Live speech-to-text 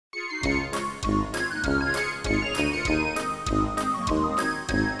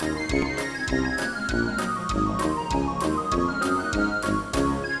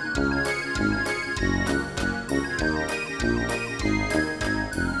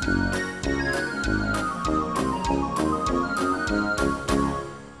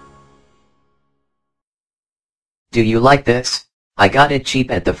Do you like this? I got it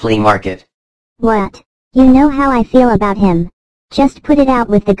cheap at the flea market. What? You know how I feel about him. Just put it out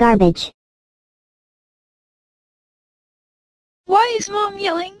with the garbage. Why is Mom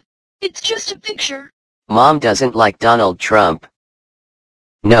yelling? It's just a picture. Mom doesn't like Donald Trump.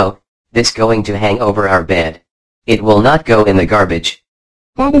 No, this going to hang over our bed. It will not go in the garbage.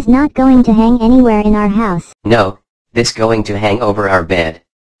 That is not going to hang anywhere in our house. No, this going to hang over our bed.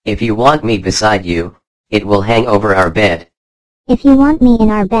 If you want me beside you, it will hang over our bed. If you want me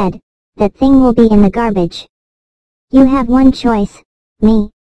in our bed, that thing will be in the garbage. You have one choice, me,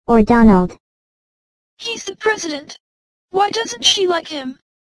 or Donald. He's the president. Why doesn't she like him?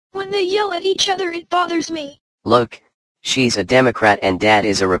 When they yell at each other it bothers me. Look, she's a Democrat and Dad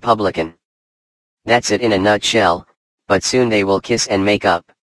is a Republican. That's it in a nutshell, but soon they will kiss and make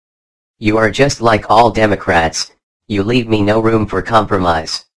up. You are just like all Democrats, you leave me no room for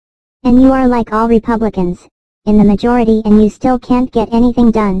compromise. And you are like all Republicans, in the majority and you still can't get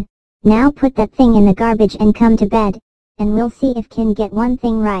anything done. Now put that thing in the garbage and come to bed, and we'll see if can get one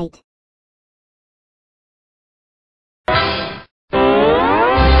thing right.